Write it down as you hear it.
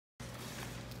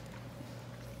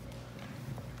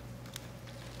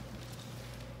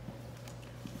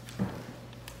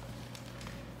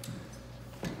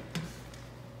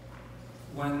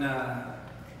When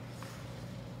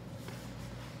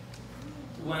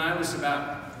I was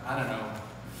about, I don't know,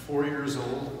 4 years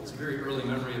old, it's a very early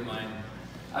memory of mine,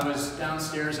 I was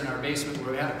downstairs in our basement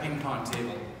where we had a ping pong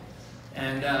table.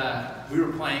 And we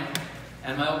were playing,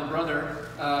 and my older brother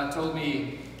told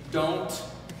me, don't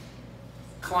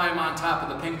climb on top of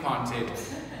the ping pong table.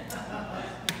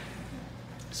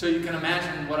 So you can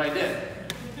imagine what I did.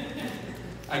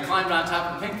 I climbed on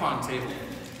top of the ping pong table.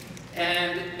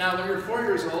 And now when we were 4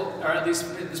 years old, or at least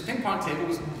this ping pong table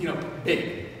was,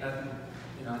 big.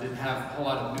 I didn't have a whole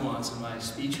lot of nuance in my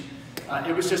speech.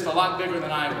 It was just a lot bigger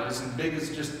than I was, and big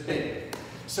is just big.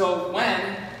 So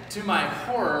when, to my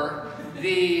horror,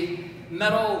 the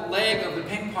metal leg of the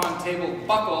ping pong table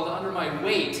buckled under my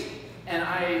weight, and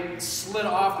I slid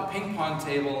off the ping pong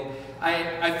table,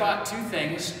 I thought two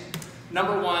things.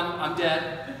 Number one, I'm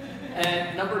dead.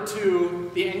 And number two,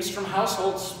 the Engstrom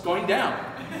household's going down.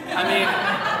 I mean,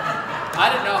 I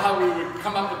didn't know how we would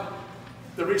come up with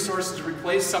the resources to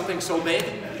replace something so big.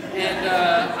 And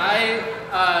I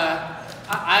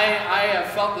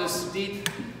felt this deep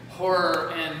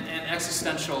horror and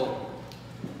existential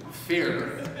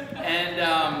fear. And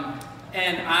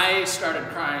I started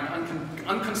crying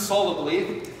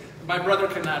unconsolably. My brother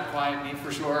could not quiet me,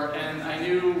 for sure, and I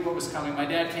knew what was coming. My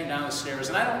dad came down the stairs,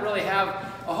 and I don't really have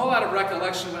a whole lot of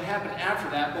recollection of what happened after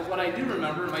that, but what I do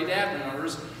remember, and my dad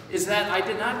remembers, is that I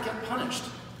did not get punished.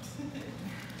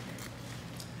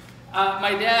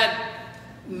 My dad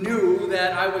knew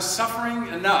that I was suffering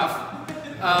enough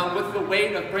with the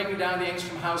weight of bringing down the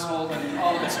Engstrom household and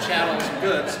all of its chattels and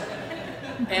goods.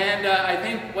 And I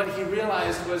think what he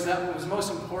realized was that what was most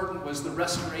important was the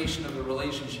restoration of the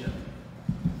relationship.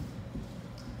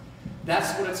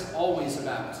 That's what it's always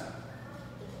about.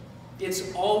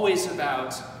 It's always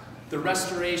about the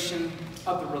restoration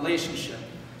of the relationship.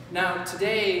 Now,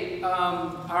 today,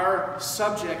 our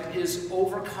subject is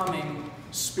overcoming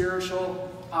spiritual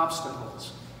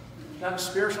obstacles. Now,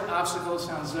 spiritual obstacles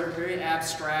sounds very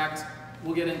abstract.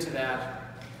 We'll get into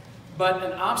that. But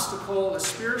an obstacle, a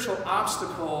spiritual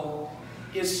obstacle,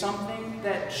 is something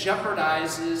that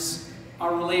jeopardizes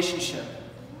our relationship.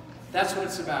 That's what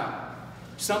it's about.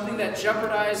 Something that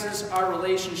jeopardizes our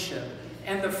relationship.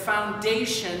 And the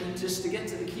foundation, just to get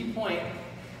to the key point,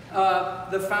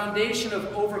 the foundation of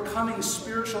overcoming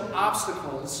spiritual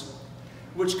obstacles,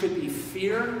 which could be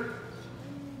fear,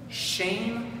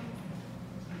 shame,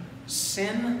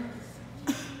 sin,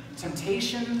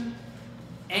 temptation,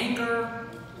 anger,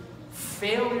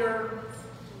 failure,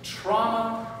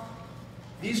 trauma.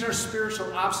 These are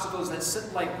spiritual obstacles that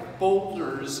sit like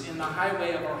boulders in the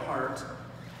highway of our heart.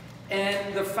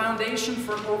 And the foundation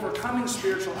for overcoming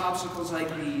spiritual obstacles like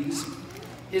these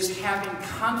is having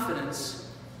confidence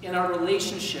in our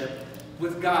relationship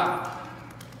with God.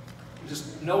 There's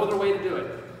just no other way to do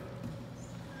it.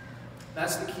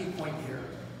 That's the key point here.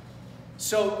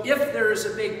 So if there is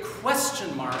a big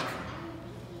question mark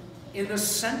in the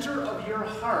center of your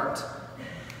heart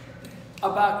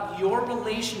about your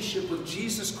relationship with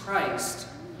Jesus Christ,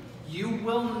 you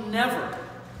will never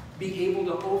be able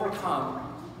to overcome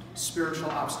spiritual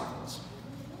obstacles.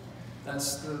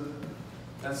 That's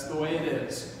the way it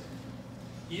is.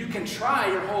 You can try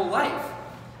your whole life,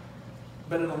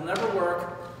 but it'll never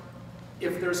work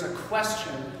if there's a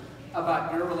question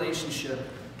about your relationship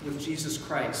with Jesus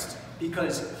Christ,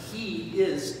 because He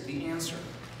is the answer.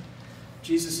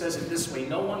 Jesus says it this way,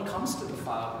 no one comes to the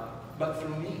Father but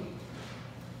through me.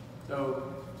 So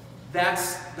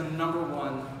that's the number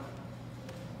one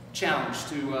challenge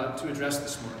to address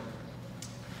this morning.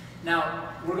 Now,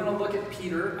 we're going to look at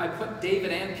Peter. I put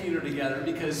David and Peter together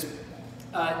because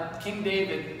King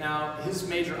David, now, his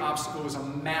major obstacle was a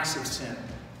massive sin.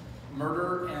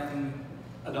 Murder and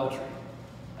adultery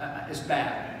is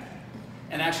bad.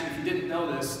 And actually, if you didn't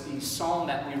know this, the psalm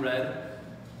that we read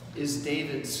is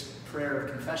David's prayer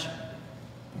of confession.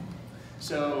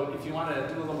 So if you want to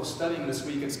do a little studying this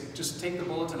week, it's just take the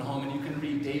bulletin home and you can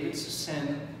read David's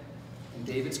sin and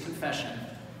David's confession.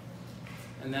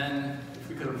 And then, if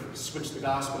we could have switched the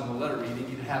gospel and the letter reading,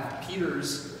 you'd have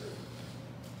Peter's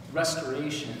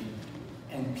restoration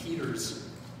and Peter's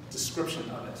description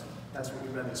of it. That's what we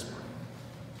read this morning.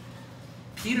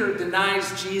 Peter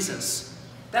denies Jesus.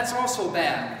 That's also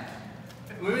bad.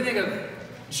 When we think of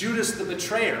Judas the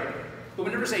betrayer, but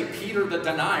we never say Peter the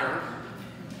denier,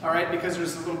 all right, because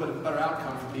there's a little bit of a better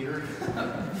outcome for Peter.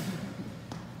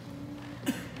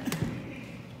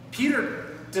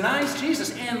 Peter denies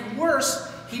Jesus, and worse,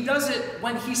 he does it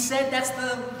when he said that's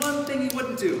the one thing he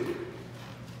wouldn't do.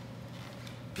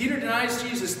 Peter denies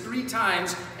Jesus 3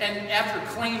 times, and after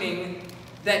claiming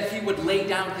that he would lay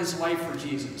down his life for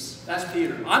Jesus. That's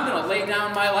Peter. I'm going to lay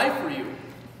down my life for you.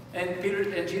 And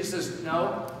Jesus says,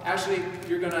 no, actually,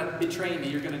 you're going to betray me.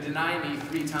 You're going to deny me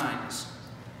 3 times.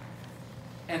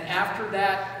 And after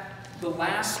that, the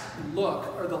last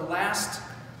look, or the last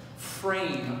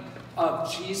frame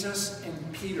of Jesus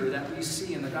and Peter that we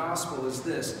see in the gospel is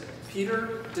this.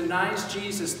 Peter denies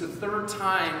Jesus the 3rd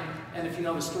time, and if you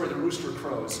know the story, the rooster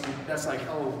crows. And that's like,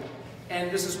 oh. And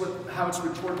this is how it's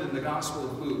reported in the Gospel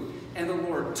of Luke. And the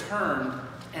Lord turned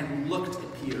and looked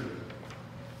at Peter.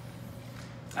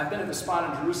 I've been at the spot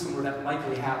in Jerusalem where that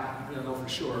likely happened. We don't know for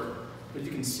sure, but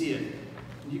you can see it.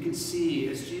 And you can see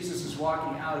as Jesus is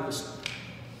walking out of this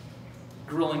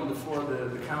grilling before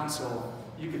the council,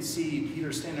 you could see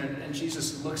Peter standing there, and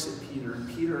Jesus looks at Peter,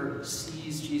 and Peter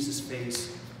sees Jesus'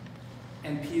 face.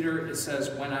 And Peter, it says,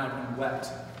 went out and wept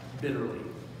bitterly.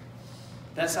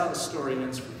 That's how the story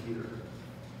ends for Peter.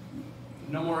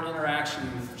 No more interaction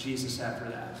with Jesus after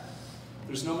that.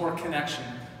 There's no more connection.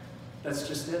 That's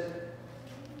just it.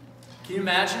 Can you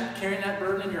imagine carrying that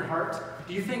burden in your heart?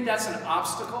 Do you think that's an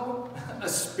obstacle? A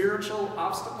spiritual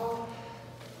obstacle?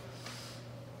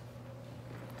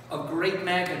 Of great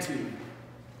magnitude.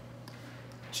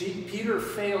 Peter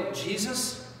failed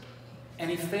Jesus, and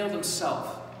he failed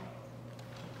himself.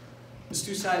 It's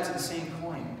 2 sides of the same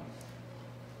coin.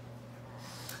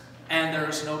 And there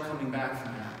is no coming back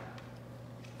from that.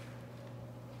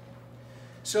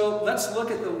 So let's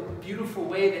look at the beautiful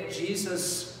way that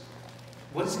Jesus,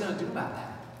 what is he going to do about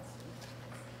that?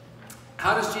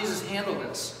 How does Jesus handle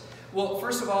this? Well,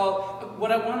 first of all,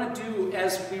 what I want to do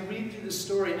as we read through the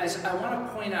story, is I want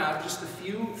to point out just a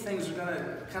few things we're going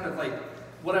to kind of like,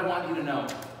 what I want you to know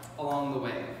along the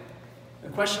way. The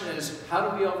question is, how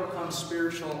do we overcome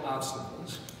spiritual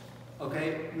obstacles?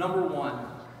 Okay, number 1,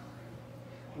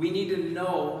 we need to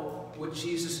know what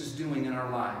Jesus is doing in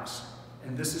our lives.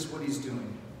 And this is what he's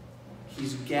doing.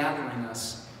 He's gathering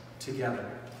us together.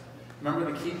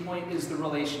 Remember, the key point is the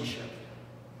relationship.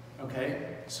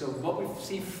 Okay? So what we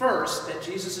see first that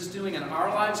Jesus is doing in our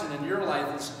lives and in your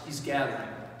life is he's gathering.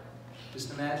 Just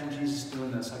imagine Jesus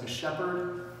doing this, like a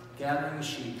shepherd gathering the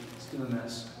sheep. He's doing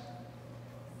this.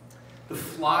 The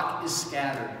flock is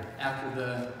scattered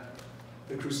after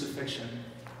the crucifixion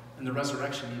and the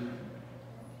resurrection even.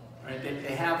 Right?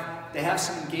 They have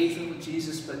some engagement with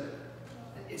Jesus, but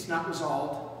it's not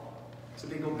resolved. So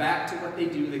they go back to what they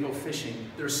do. They go fishing.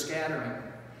 They're scattering.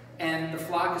 And the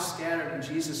flock is scattered, and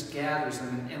Jesus gathers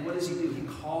them. And what does he do? He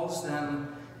calls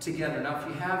them together. Now, if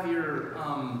you have your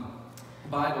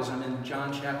Bibles, I'm in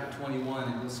John chapter 21,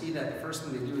 and you'll see that the first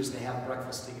thing they do is they have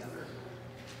breakfast together.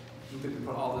 You could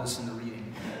put all this in the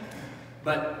reading.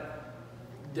 But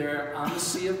they're on the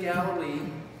Sea of Galilee.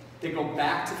 They go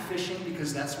back to fishing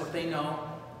because that's what they know.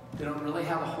 They don't really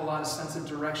have a whole lot of sense of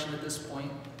direction at this point.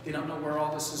 They don't know where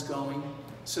all this is going.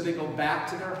 So they go back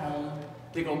to their home.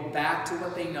 They go back to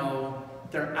what they know.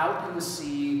 They're out in the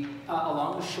sea,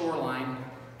 along the shoreline,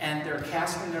 and they're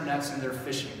casting their nets and they're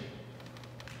fishing.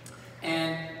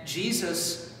 And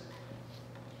Jesus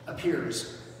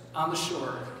appears on the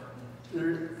shore. There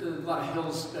are a lot of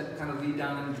hills that kind of lead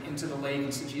down into the lake,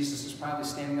 and so Jesus is probably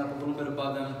standing up a little bit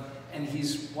above them, and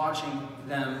he's watching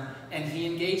them, and he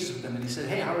engages with them, and he said,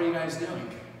 hey, how are you guys doing?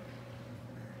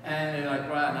 And they're like,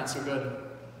 wow, not so good.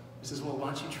 He says, well, why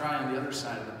don't you try on the other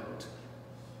side of the boat?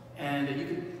 And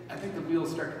I think the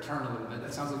wheels start to turn a little bit.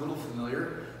 That sounds a little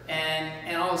familiar.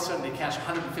 And all of a sudden, they catch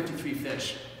 153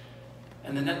 fish,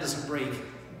 and the net doesn't break.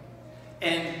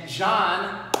 And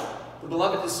John, the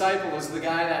beloved disciple, is the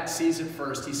guy that sees it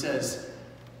first. He says,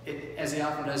 as he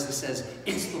often does, he says,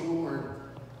 it's the Lord.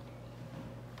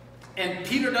 And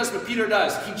Peter does what Peter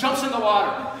does. He jumps in the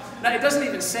water. Now, it doesn't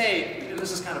even say, and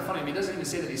this is kind of funny, I mean, it doesn't even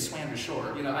say that he swam to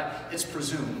shore. You know, it's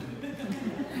presumed.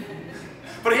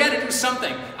 But he had to do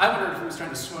something. I wondered if he was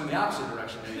trying to swim in the opposite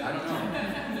direction. Maybe. I don't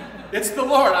know. It's the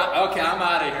Lord. Okay, I'm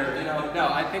out of here. You know, no,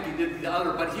 I think he did the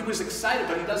other. But he was excited,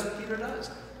 but he does what Peter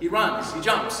does. He runs. He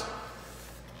jumps.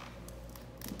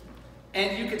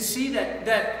 And you can see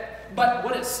that but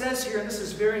what it says here, and this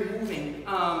is very moving,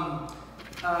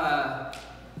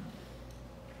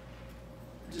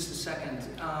 just a second.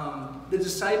 The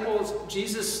disciples,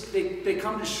 Jesus, they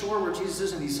come to shore where Jesus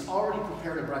is, and he's already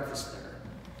prepared a breakfast there.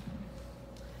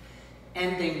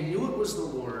 And they knew it was the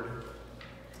Lord.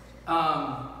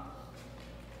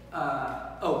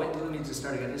 Let me just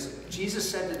start again. Jesus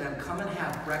said to them, come and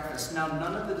have breakfast. Now,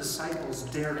 none of the disciples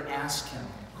dared ask him,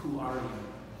 who are you?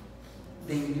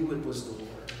 They knew it was the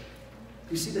Lord.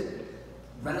 You see the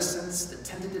reticence, the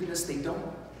tentativeness? They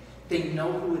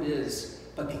know who it is,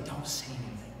 but they don't say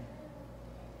anything.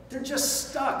 They're just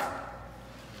stuck.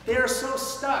 They are so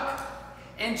stuck.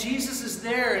 And Jesus is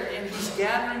there, and he's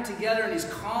gathering together, and he's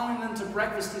calling them to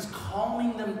breakfast. He's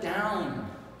calming them down.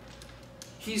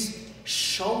 He's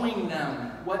showing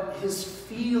them what his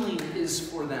feeling is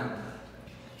for them.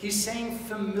 He's saying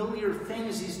familiar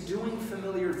things. He's doing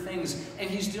familiar things. And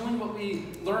he's doing what we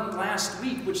learned last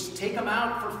week, which is take them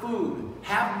out for food,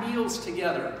 have meals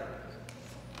together.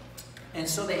 And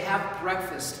so they have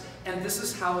breakfast. And this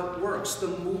is how it works. The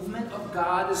movement of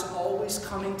God is always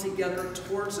coming together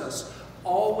towards us,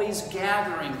 always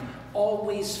gathering,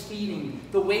 always feeding.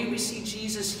 The way we see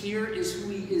Jesus here is who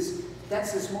he is.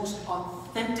 That's his most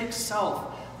authentic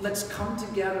self. Let's come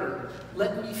together.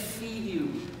 Let me feed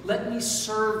you. Let me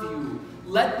serve you.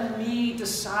 Let me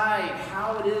decide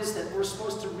how it is that we're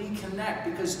supposed to reconnect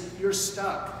because you're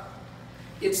stuck.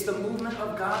 It's the movement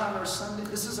of God on our Sunday.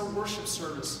 This is a worship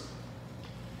service.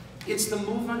 It's the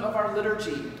movement of our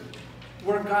liturgy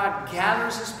where God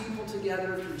gathers his people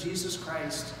together through Jesus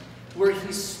Christ, where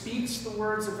he speaks the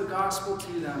words of the gospel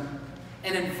to them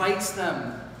and invites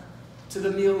them to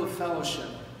the meal of fellowship.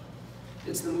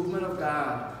 It's the movement of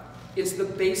God. It's the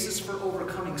basis for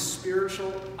overcoming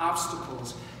spiritual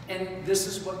obstacles. And this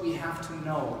is what we have to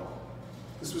know.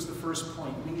 This was the first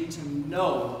point. We need to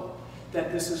know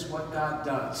that this is what God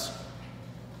does.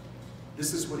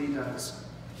 This is what he does.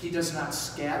 He does not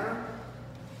scatter.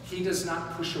 He does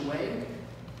not push away.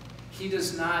 He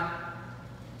does not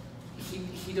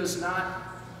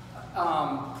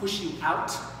push you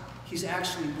out. He's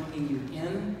actually bringing you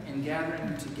in and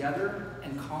gathering you together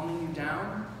and calming you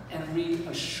down and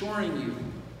reassuring you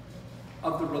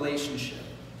of the relationship.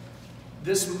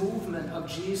 This movement of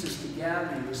Jesus to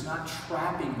gather you is not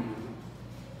trapping you.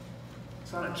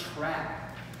 It's not a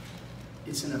trap.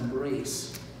 It's an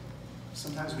embrace.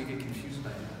 Sometimes we get confused by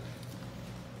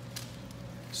that.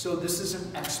 So this is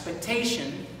an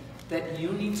expectation that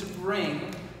you need to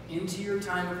bring into your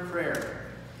time of prayer,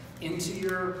 into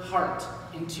your heart,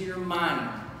 into your mind.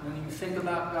 When you think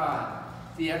about God,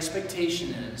 the expectation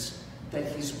is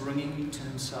that he's bringing you to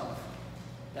himself.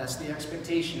 That's the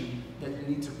expectation that you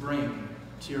need to bring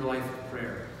to your life of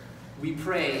prayer. We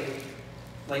pray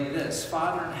like this: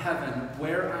 Father in heaven,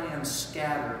 where I am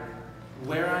scattered,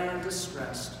 where I am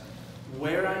distressed,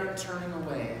 where I am turning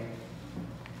away,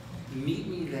 meet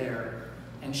me there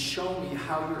and show me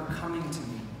how you're coming to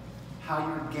me, how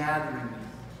you're gathering me,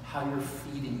 how you're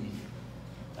feeding me.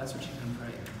 That's what you can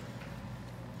pray.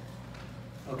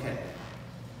 Okay.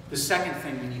 The second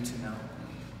thing we need to know.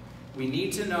 We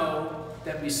need to know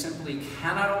that we simply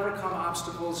cannot overcome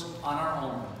obstacles on our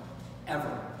own.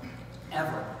 Ever.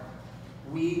 Ever.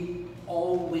 We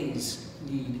always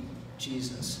need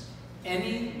Jesus.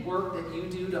 Any work that you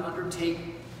do to undertake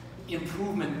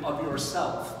improvement of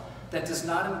yourself that does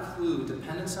not include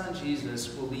dependence on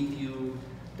Jesus will lead you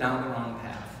down the wrong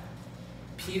path.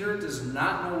 Peter does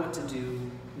not know what to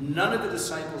do. None of the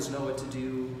disciples know what to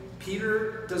do.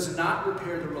 Peter does not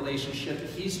repair the relationship.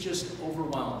 He's just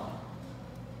overwhelmed.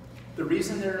 The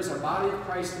reason there is a body of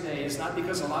Christ today is not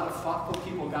because a lot of thoughtful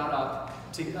people got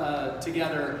up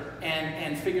together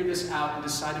and figured this out and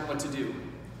decided what to do.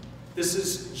 This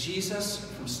is Jesus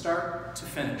from start to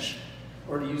finish.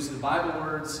 Or to use the Bible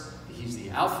words, he's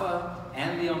the Alpha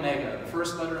and the Omega, the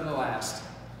first letter and the last.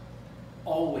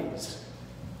 Always.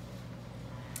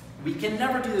 We can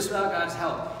never do this without God's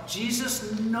help.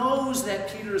 Jesus knows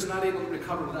that Peter is not able to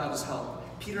recover without his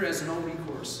help. Peter has no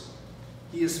recourse.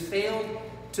 He has failed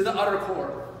to the utter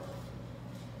core.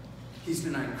 He's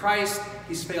denied Christ.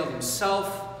 He's failed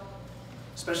himself,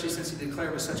 especially since he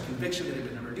declared with such conviction that he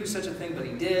would never do such a thing, but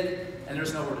he did, and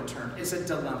there's nowhere to turn. It's a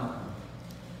dilemma.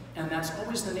 And that's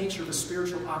always the nature of a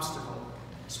spiritual obstacle.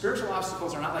 Spiritual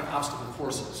obstacles are not like obstacle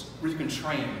courses where you can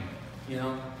train,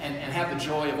 and have the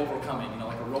joy of overcoming,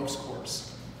 like a ropes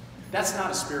course. That's not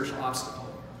a spiritual obstacle.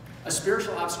 A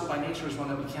spiritual obstacle by nature is one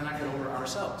that we cannot get over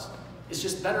ourselves. It's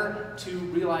just better to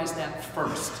realize that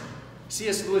first.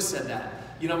 C.S. Lewis said that.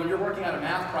 When you're working out a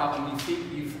math problem,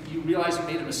 you realize you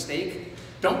made a mistake.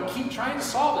 Don't keep trying to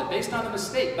solve it based on the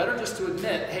mistake. Better just to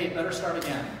admit, hey, better start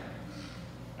again.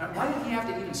 Now, why did he have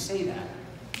to even say that?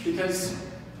 Because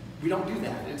we don't do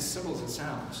that. It's simple as it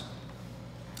sounds.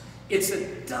 It's a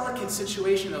delicate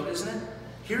situation, though, isn't it?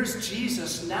 Here's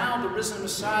Jesus, now the risen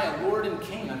Messiah, Lord and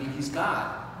King. I mean, he's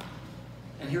God.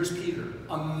 And here's Peter,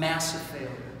 a massive failure.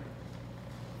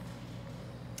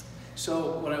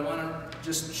 So what I want to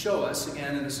just show us,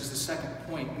 again, and this is the second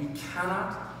point, we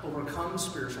cannot overcome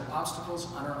spiritual obstacles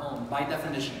on our own, by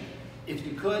definition. If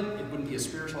you could, it wouldn't be a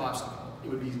spiritual obstacle. It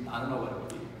would be, I don't know what it would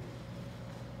be.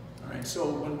 All right, so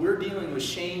when we're dealing with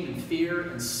shame and fear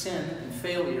and sin and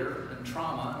failure and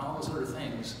trauma and all those other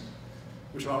things,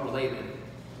 which are all related,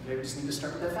 okay, we just need to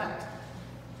start with that fact.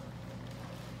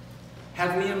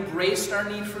 Have we embraced our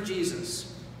need for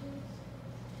Jesus?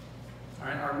 All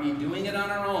right, are we doing it on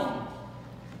our own?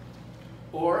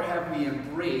 Or have we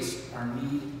embraced our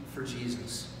need for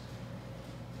Jesus?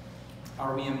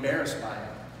 Are we embarrassed by it?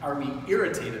 Are we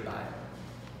irritated by it?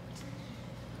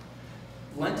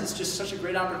 Lent is just such a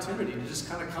great opportunity to just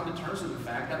kind of come to terms with the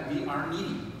fact that we are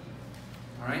needy.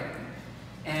 All right?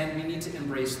 And we need to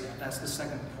embrace that. That's the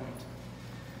second point.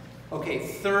 Okay,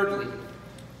 thirdly,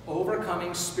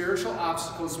 overcoming spiritual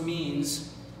obstacles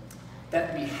means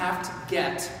that we have to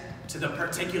get to the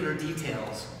particular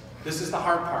details. This is the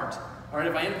hard part. All right,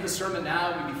 if I ended the sermon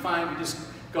now, we'd be fine. We just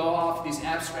go off these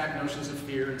abstract notions of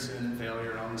fear and sin and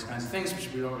failure and all these kinds of things, which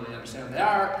we don't really understand what they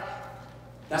are.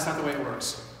 That's not the way it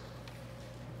works.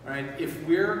 All right, if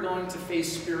we're going to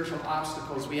face spiritual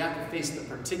obstacles, we have to face the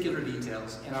particular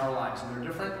details in our lives. And they're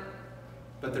different,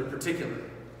 but they're particular.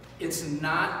 It's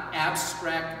not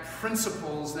abstract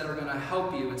principles that are going to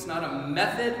help you. It's not a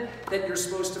method that you're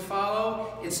supposed to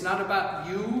follow. It's not about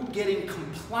you getting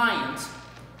compliant,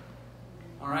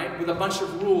 all right, with a bunch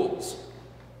of rules.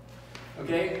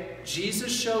 Okay?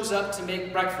 Jesus shows up to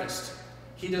make breakfast.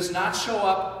 He does not show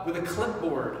up with a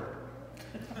clipboard.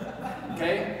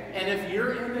 Okay? And if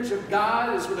your image of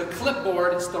God is with a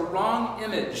clipboard, it's the wrong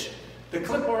image. The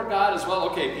clipboard God is, well,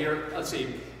 okay, Peter, let's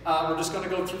see. We're just going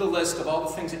to go through the list of all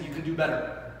the things that you can do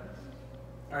better.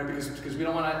 All right, because we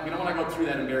don't want to go through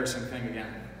that embarrassing thing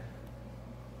again.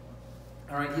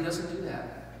 All right, he doesn't do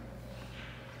that.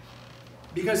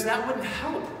 Because that wouldn't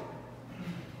help.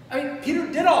 I mean, Peter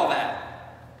did all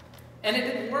that, and it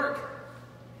didn't work.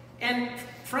 And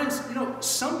friends, you know,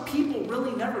 some people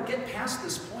really never get past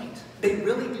this point. They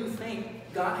really do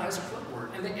think God has a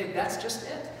clipboard, and that's just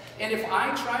it. And if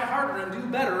I try harder and do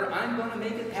better, I'm going to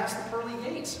make it past the pearly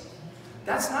gates.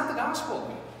 That's not the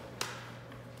gospel.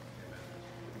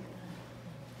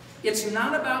 It's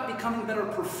not about becoming better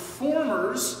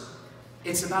performers.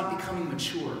 It's about becoming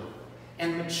mature.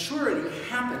 And maturity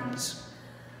happens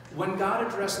when God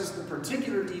addresses the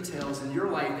particular details in your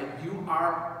life that you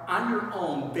are on your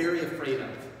own very afraid of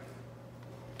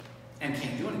and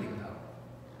can't do anything about.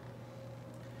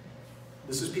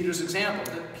 This is Peter's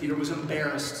example. That Peter was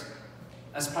embarrassed.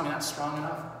 That's probably not strong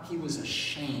enough. He was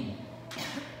ashamed.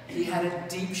 He had a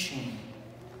deep shame,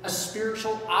 a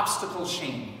spiritual obstacle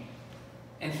shame.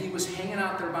 And he was hanging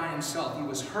out there by himself. He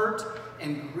was hurt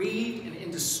and grieved and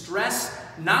in distress,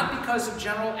 not because of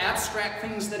general abstract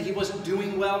things that he wasn't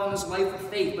doing well in his life of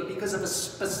faith, but because of a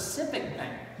specific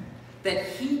thing that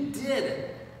he did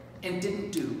and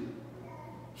didn't do.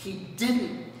 He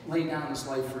didn't lay down his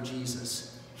life for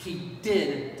Jesus. He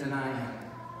did deny him.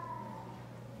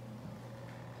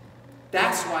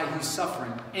 That's why he's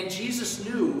suffering. And Jesus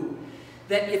knew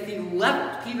that if he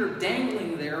left Peter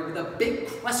dangling there with a big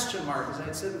question mark, as I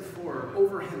had said before,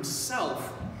 over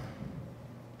himself,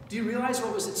 do you realize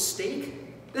what was at stake?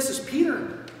 This is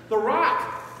Peter, the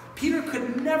rock. Peter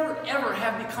could never, ever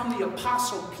have become the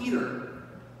Apostle Peter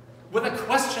with a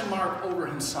question mark over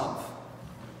himself.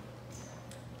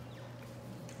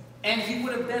 And he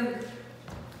would have been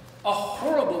a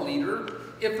horrible leader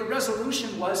if the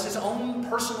resolution was his own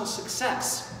personal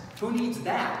success. Who needs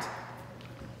that?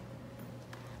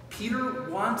 Peter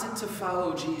wanted to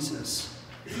follow Jesus.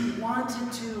 He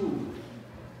wanted to.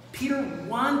 Peter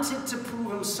wanted to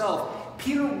prove himself.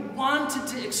 Peter wanted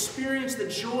to experience the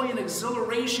joy and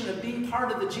exhilaration of being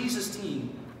part of the Jesus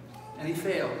team. And he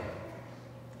failed.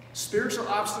 Spiritual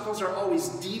obstacles are always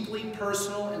deeply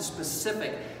personal and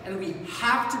specific. And we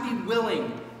have to be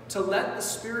willing to let the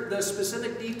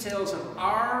specific details of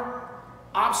our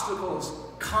obstacles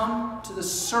come to the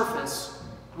surface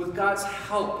with God's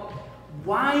help.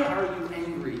 Why are you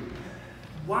angry?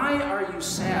 Why are you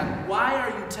sad? Why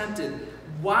are you tempted?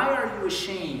 Why are you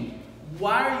ashamed?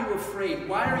 Why are you afraid?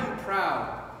 Why are you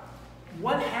proud?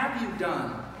 What have you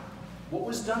done? What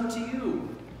was done to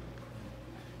you?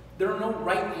 There are no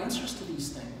right answers to these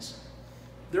things.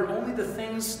 They're only the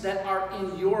things that are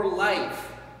in your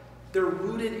life. They're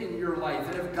rooted in your life.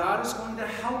 And if God is going to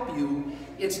help you,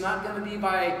 it's not going to be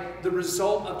by the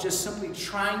result of just simply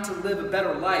trying to live a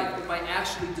better life, but by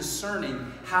actually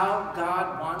discerning how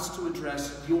God wants to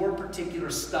address your particular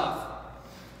stuff.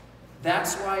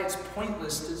 That's why it's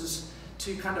pointless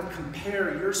to kind of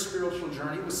compare your spiritual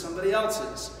journey with somebody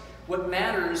else's. What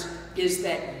matters is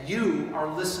that you are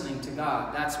listening to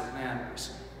God. That's what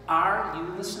matters. Are you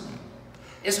listening?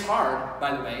 It's hard,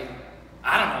 by the way.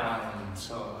 I don't know why I'm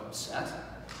so upset.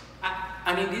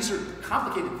 I mean, these are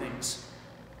complicated things.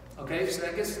 Okay, so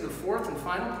that gets to the fourth and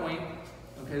final point.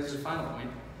 Okay, this is the final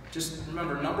point. Just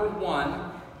remember, number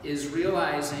one is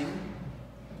realizing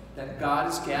that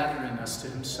God is gathering us to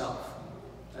himself.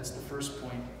 That's the first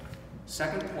point.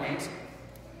 Second point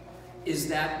is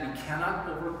that we cannot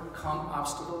overcome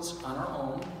obstacles on our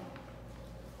own.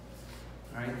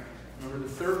 All right? Remember,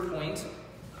 the third point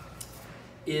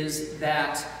is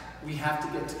that we have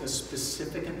to get to the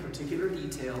specific and particular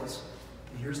details.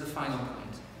 And here's the final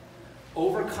point.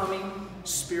 Overcoming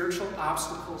spiritual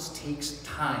obstacles takes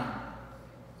time.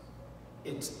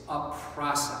 It's a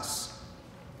process.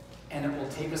 And it will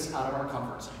take us out of our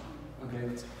comfort zone. Okay?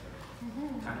 That's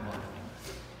kind of what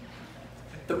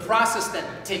the process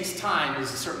that takes time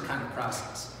is a certain kind of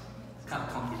process. It's kind of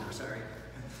clunky there, sorry.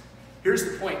 Here's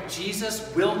the point.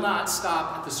 Jesus will not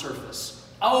stop at the surface.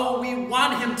 Oh, we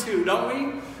want him to, don't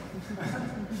we?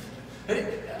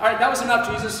 All right, that was enough,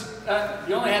 Jesus.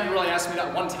 You only had to really ask me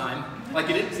that one time. Like,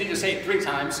 you didn't need to say it 3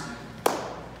 times.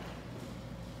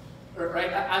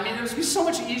 Right? I mean, it would be so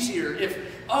much easier if,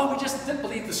 we just didn't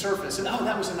believe the surface. And,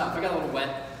 that was enough. I got a little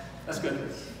wet. That's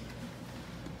good.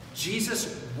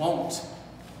 Jesus won't.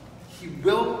 He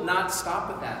will not stop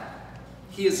at that.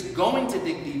 He is going to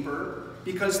dig deeper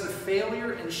because the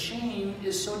failure and shame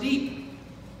is so deep.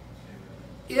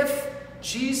 If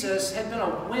Jesus had been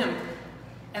a wimp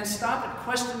and stopped at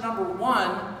question number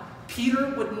 1,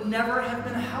 Peter would never have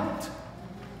been helped.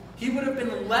 He would have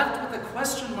been left with a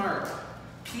question mark.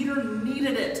 Peter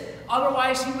needed it.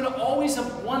 Otherwise, he would always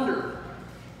have wondered.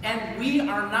 And we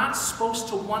are not supposed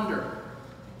to wonder.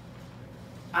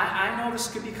 I know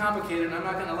this could be complicated, and I'm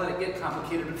not going to let it get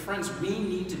complicated, but friends, we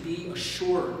need to be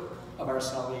assured of our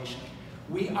salvation.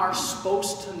 We are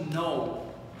supposed to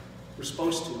know. We're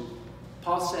supposed to.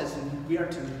 Paul says we are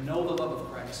to know the love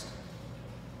of Christ.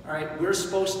 All right, we're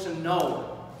supposed to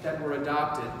know that we're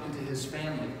adopted into his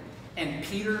family. And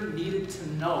Peter needed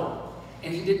to know.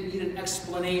 And he didn't need an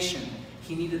explanation.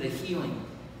 He needed a healing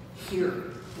here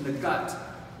in the gut.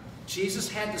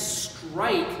 Jesus had to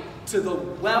strike to the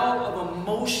well of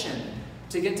emotion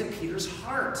to get to Peter's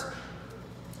heart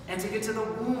and to get to the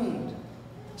wound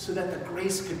so that the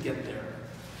grace could get there.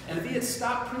 And if he had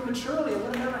stopped prematurely, it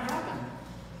would have never happened.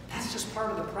 That's just part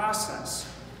of the process.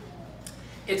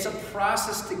 It's a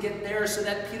process to get there so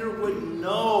that Peter would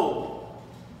know.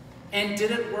 And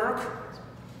did it work?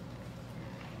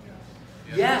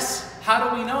 Yes. How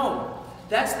do we know?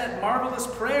 That's that marvelous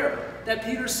prayer that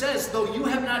Peter says, though you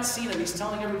have not seen him. He's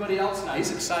telling everybody else now.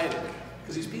 He's excited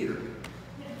because he's Peter.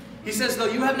 He says,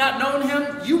 though you have not known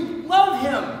him, you love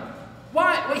him.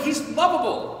 Why? Well, he's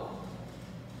lovable.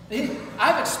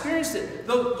 I've experienced it.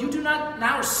 Though you do not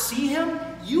now see him,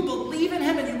 you believe in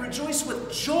him and you rejoice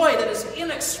with joy that is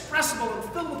inexpressible and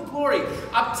filled with glory,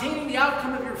 obtaining the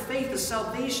outcome of your faith, the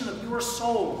salvation of your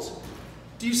souls.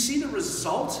 Do you see the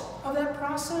result of that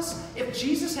process? If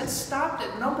Jesus had stopped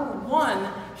at number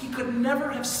 1, he could never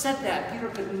have said that. Peter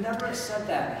could never have said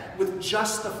that with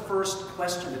just the first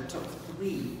question. It took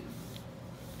 3.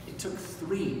 It took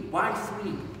 3. Why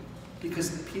 3?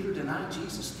 Because Peter denied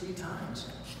Jesus 3 times.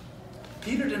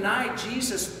 Peter denied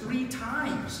Jesus 3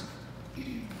 times.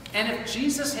 And if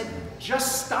Jesus had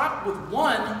just stopped with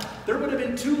 1, there would have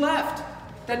been 2 left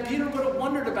that Peter would have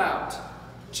wondered about.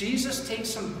 Jesus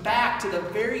takes him back to the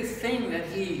very thing that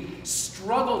he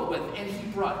struggled with, and he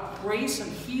brought grace and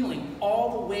healing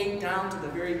all the way down to the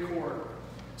very core,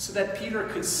 so that Peter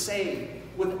could say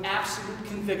with absolute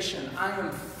conviction, I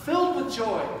am filled with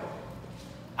joy.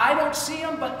 I don't see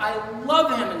him, but I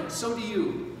love him, and so do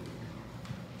you.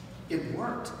 It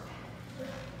worked.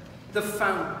 The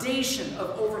foundation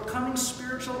of overcoming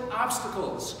spiritual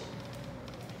obstacles,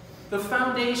 the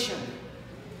foundation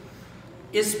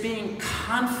is being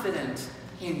confident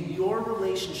in your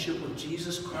relationship with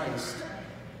Jesus Christ.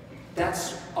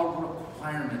 That's a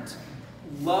requirement.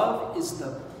 Love is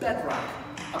the bedrock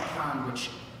upon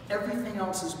which everything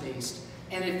else is based.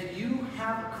 And if you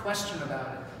have a question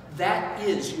about it, that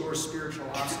is your spiritual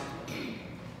obstacle.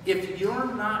 If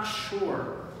you're not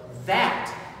sure,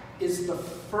 that is the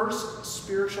first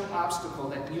spiritual obstacle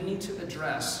that you need to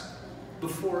address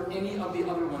before any of the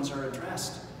other ones are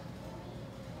addressed.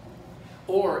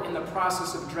 Or in the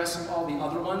process of addressing all the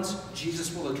other ones,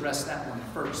 Jesus will address that one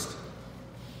first.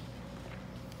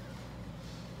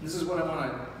 This is what I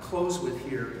want to close with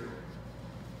here,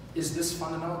 is this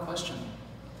fundamental question.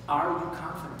 Are you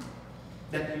confident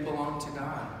that you belong to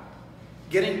God?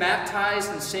 Getting baptized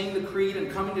and saying the creed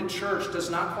and coming to church does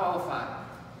not qualify.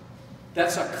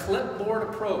 That's a clipboard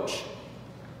approach.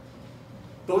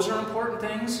 Those are important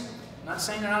things. I'm not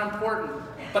saying they're not important,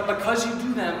 but because you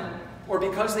do them, or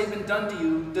because they've been done to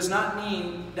you, does not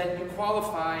mean that you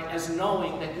qualify as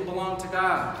knowing that you belong to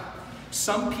God.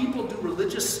 Some people do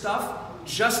religious stuff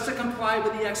just to comply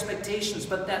with the expectations,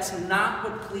 but that's not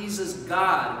what pleases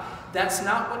God. That's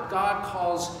not what God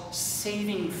calls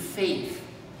saving faith.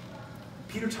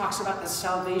 Peter talks about the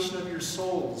salvation of your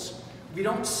souls. We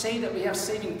don't say that we have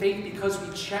saving faith because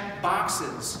we check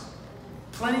boxes.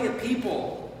 Plenty of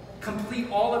people complete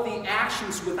all of the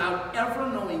actions without ever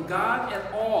knowing God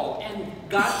at all, and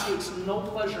God takes no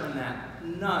pleasure in that.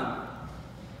 None.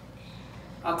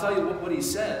 I'll tell you what he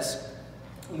says.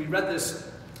 When we read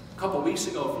this a couple weeks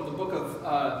ago from the book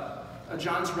of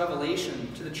John's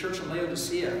Revelation to the church in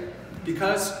Laodicea,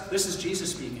 because, this is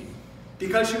Jesus speaking,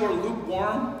 because you are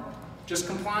lukewarm, just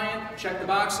compliant, check the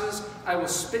boxes, I will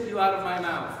spit you out of my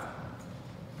mouth.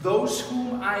 Those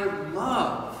whom I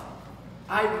love,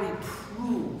 I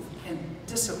reprove and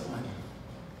discipline.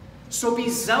 So be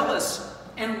zealous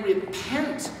and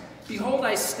repent. Behold,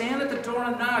 I stand at the door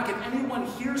and knock. If anyone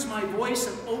hears my voice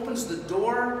and opens the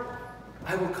door,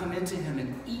 I will come into him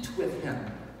and eat with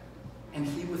him, and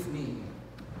he with me.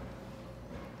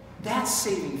 That's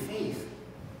saving faith.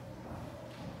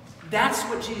 That's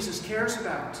what Jesus cares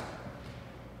about.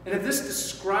 And if this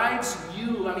describes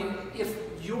you, I mean, if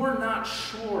you're not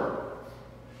sure,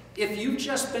 if you've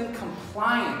just been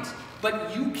compliant,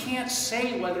 but you can't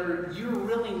say whether you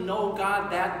really know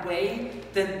God that way,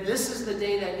 then this is the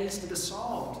day that needs to be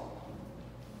solved.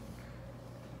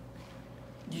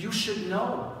 You should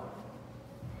know.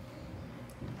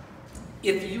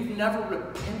 If you've never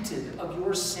repented of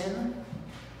your sin,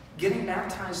 getting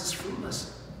baptized is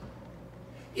fruitless.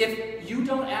 If you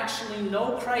don't actually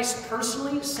know Christ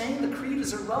personally, saying the creed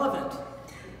is irrelevant.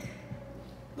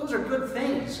 Those are good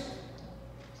things.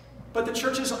 But the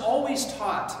church has always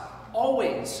taught,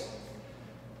 always.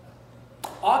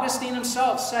 Augustine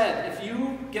himself said, if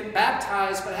you get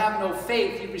baptized but have no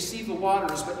faith, you receive the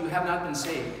waters, but you have not been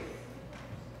saved.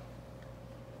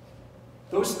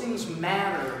 Those things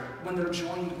matter when they're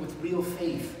joined with real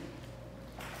faith.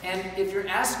 And if you're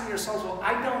asking yourselves, well,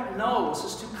 I don't know, this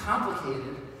is too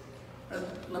complicated,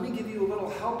 let me give you a little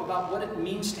help about what it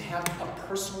means to have a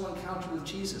personal encounter with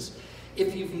Jesus.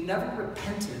 If you've never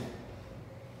repented,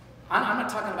 I'm not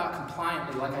talking about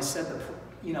compliantly, like I said,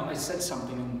 I said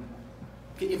something.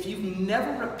 If you've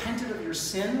never repented of your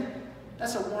sin,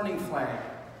 that's a warning flag.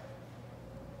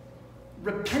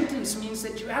 Repentance means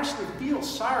that you actually feel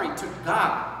sorry to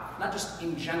God, not just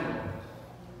in general.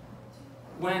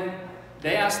 When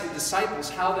they asked the disciples,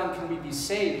 how then can we be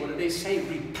saved? What did they say?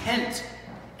 Repent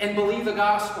and believe the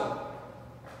gospel.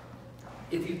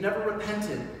 If you've never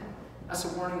repented, that's a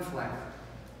warning flag.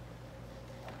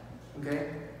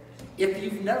 Okay? If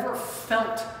you've never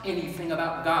felt anything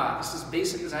about God, this is as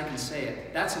basic as I can say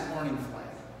it, that's a warning flag.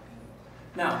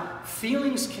 Now,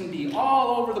 feelings can be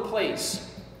all over the place.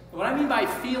 What I mean by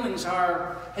feelings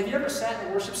are, have you ever sat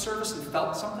in a worship service and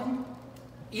felt something?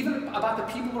 Even about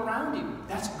the people around you.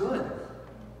 That's good.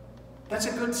 That's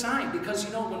a good sign, because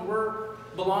when we're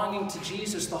belonging to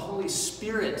Jesus, the Holy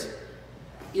Spirit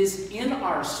is in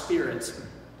our spirit.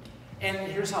 And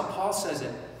here's how Paul says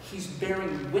it. He's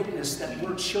bearing witness that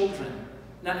we're children.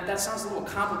 Now, that sounds a little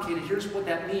complicated. Here's what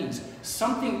that means.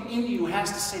 Something in you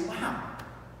has to say, wow.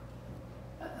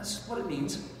 That's what it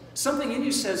means. Something in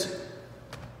you says,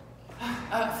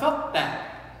 I felt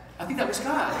that. I think that was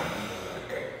God.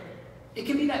 It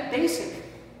can be that basic.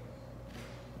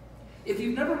 If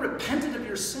you've never repented of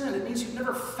your sin, it means you've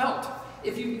never felt.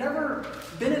 If you've never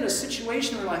been in a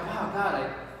situation where you're like, wow, God,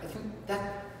 I think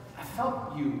that I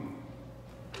felt you.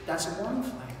 That's a warning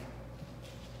flag.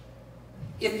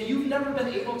 If you've never been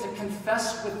able to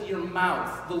confess with your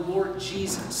mouth the Lord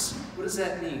Jesus, what does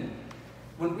that mean?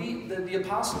 When the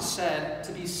apostles said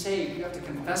to be saved, you have to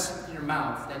confess with your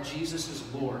mouth that Jesus is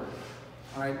Lord.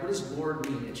 All right, what does Lord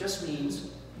mean? It just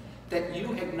means that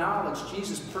you acknowledge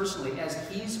Jesus personally as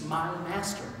He's my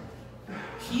master.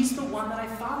 He's the one that I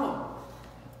follow.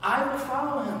 I will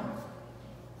follow Him.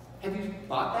 Have you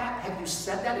thought that? Have you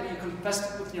said that? Have you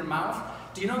confessed it with your mouth?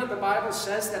 Do you know that the Bible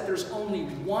says that there's only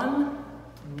one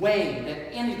way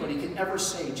that anybody can ever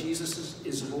say Jesus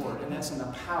is Lord, and that's in the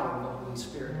power of the Holy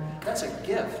Spirit. That's a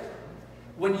gift.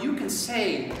 When you can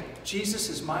say, Jesus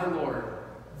is my Lord,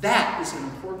 that is an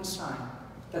important sign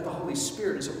that the Holy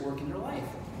Spirit is at work in your life.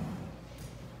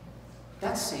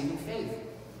 That's saving faith.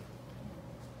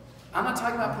 I'm not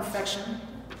talking about perfection.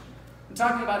 I'm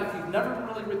talking about if you've never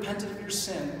really repented of your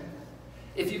sin,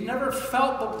 if you've never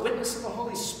felt the witness of the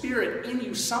Holy Spirit in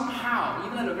you somehow,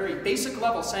 even at a very basic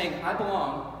level, saying, I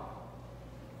belong.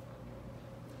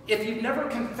 If you've never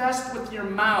confessed with your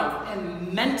mouth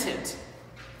and meant it,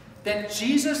 that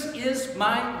Jesus is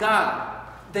my God,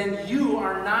 then you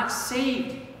are not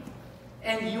saved.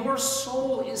 And your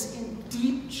soul is in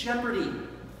deep jeopardy.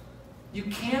 You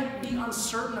can't be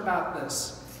uncertain about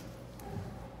this.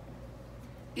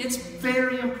 It's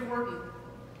very important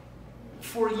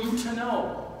for you to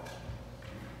know.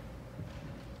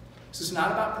 This is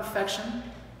not about perfection.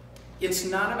 It's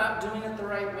not about doing it the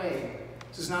right way.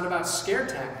 This is not about scare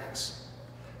tactics.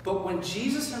 But when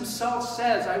Jesus himself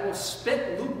says, I will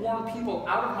spit lukewarm people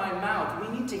out of my mouth,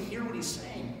 we need to hear what he's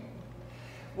saying.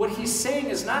 What he's saying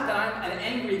is not that I'm an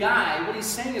angry guy. What he's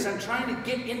saying is I'm trying to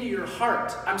get into your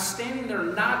heart. I'm standing there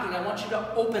knocking. I want you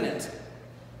to open it.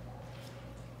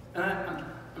 And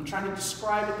I'm trying to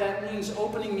describe what that means.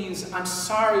 Opening means, I'm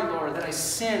sorry, Lord, that I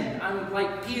sinned. I'm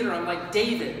like Peter. I'm like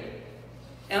David.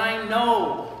 And I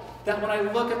know that when I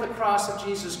look at the cross of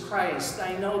Jesus Christ,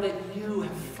 I know that you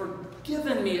have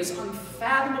forgiven me, as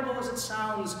unfathomable as it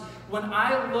sounds. When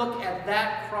I look at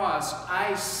that cross,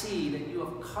 I see that you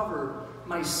have covered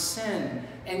my sin,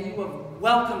 and you have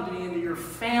welcomed me into your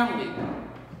family.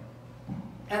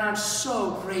 And I'm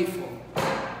so grateful.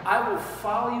 I will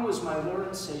follow you as my Lord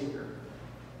and Savior.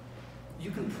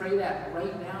 You can pray that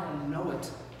right now and know it.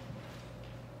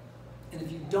 And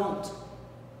if you don't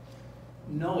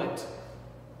know it,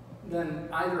 then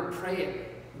either pray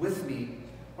it with me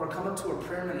or come up to a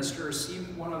prayer minister or see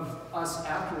one of us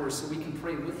afterwards so we can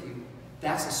pray with you.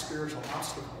 That's a spiritual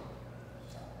obstacle.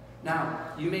 Now,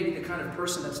 you may be the kind of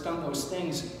person that's done those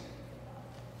things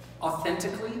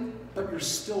authentically, but you're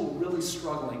still really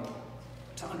struggling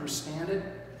to understand it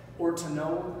or to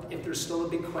know if there's still a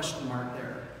big question mark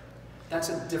there. That's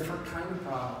a different kind of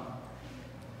problem.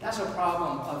 That's a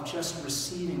problem of just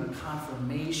receiving the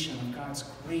confirmation of God's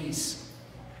grace.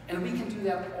 And we can do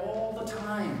that all the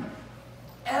time.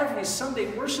 Every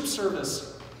Sunday worship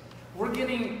service, we're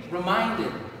getting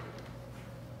reminded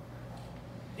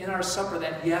in our supper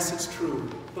that, yes, it's true.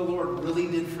 The Lord really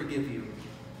did forgive you.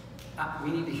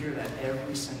 We need to hear that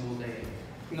every single day.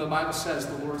 You know, the Bible says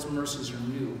the Lord's mercies are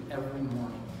new every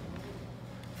morning.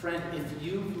 Friend, if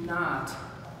you've not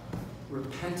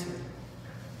repented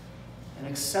and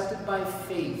accepted by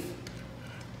faith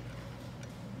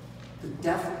the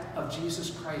death of Jesus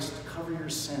Christ to cover your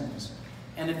sins,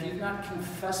 and if you've not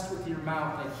confessed with your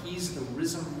mouth that he's the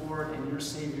risen Lord and your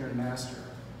Savior and Master,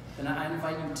 then I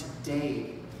invite you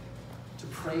today to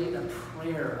pray a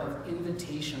prayer of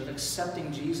invitation, of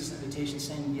accepting Jesus' invitation,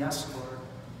 saying, yes, Lord,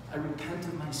 I repent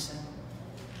of my sin.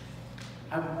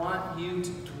 I want you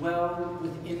to dwell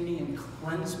within me and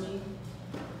cleanse me.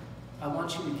 I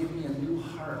want you to give me a new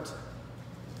heart.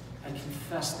 I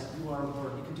confess that you are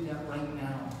Lord. You can do that right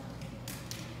now.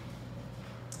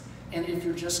 And if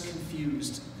you're just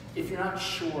confused, if you're not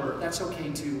sure, that's okay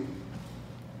too.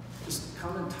 Just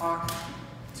come and talk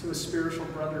to a spiritual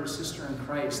brother or sister in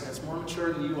Christ that's more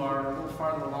mature than you are, a little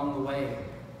farther along the way,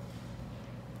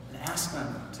 and ask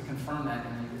them to confirm that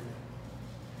in you.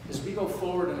 As we go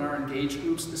forward in our engaged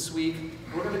groups this week,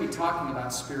 we're going to be talking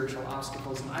about spiritual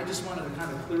obstacles, and I just wanted to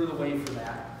kind of clear the way for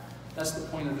that. That's the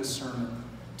point of this sermon,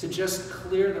 to just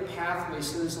clear the pathway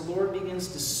so that as the Lord begins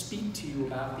to speak to you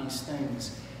about these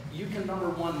things, you can, number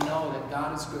one, know that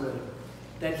God is good,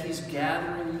 that he's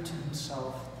gathering you to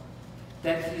himself,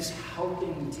 that he's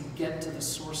helping to get to the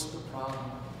source of the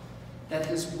problem, that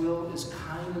his will is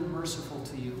kind and merciful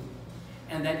to you,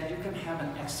 and that you can have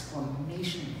an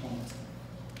exclamation point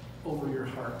over your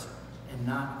heart and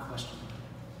not a question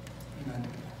mark. Amen.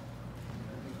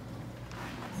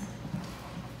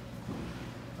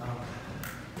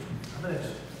 I'm going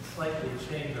to slightly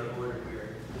change our order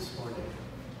here this morning,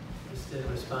 just in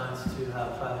response to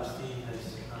how Father Steve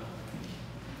has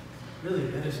really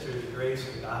ministered the grace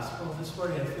of the gospel this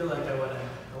morning. I feel like I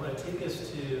want to take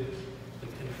us to the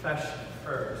confession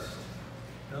first.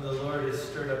 I know the Lord has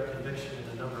stirred up conviction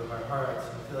in a number of our hearts,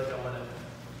 and I feel like I want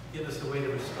to give us a way to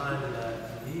respond to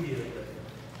that immediately.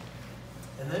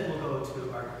 And then we'll go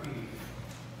to our creed.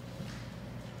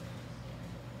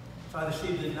 Father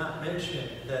Steve did not mention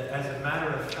that, as a matter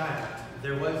of fact,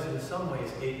 there was in some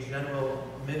ways a general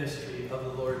ministry of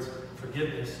the Lord's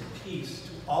forgiveness and peace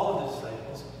to all of the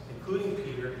disciples, including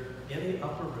Peter, in the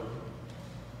upper room,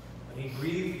 when he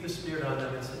breathed the Spirit on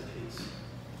them and said, peace.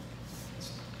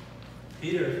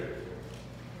 Peter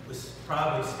was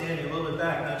probably standing a little bit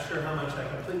back, not sure how much that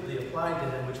completely applied to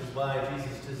him, which is why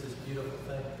Jesus does this beautiful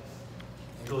thing.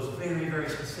 He goes very, very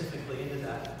specifically into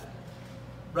that.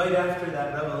 Right after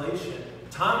that revelation,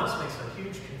 Thomas makes a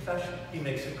huge confession. He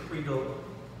makes a creedal,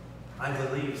 I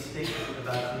believe, statement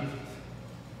about Jesus.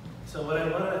 So what I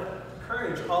want to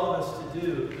encourage all of us to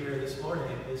do here this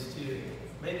morning is to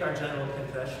make our general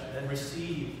confession and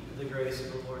receive the grace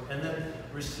of the Lord, and then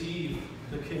receive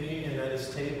the communion at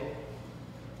his table,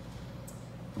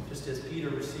 just as Peter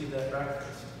received that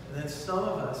breakfast. And then some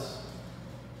of us,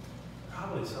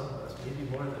 probably some of us, maybe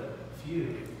more than a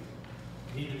few,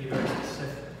 need to be very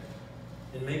specific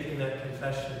in making that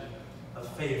confession of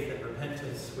faith and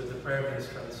repentance with the prayer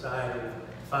minister on the side, or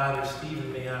Father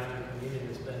Stephen may after communion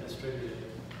has been distributed.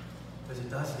 Because it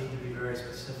does need to be very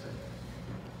specific.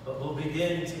 But we'll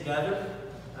begin together,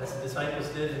 as the disciples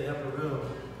did in the upper room,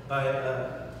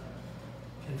 by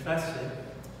confessing.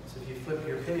 So if you flip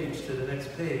your page to the next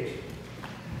page,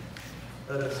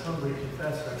 let us humbly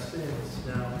confess our sins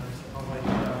now. Almighty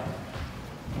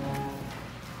God.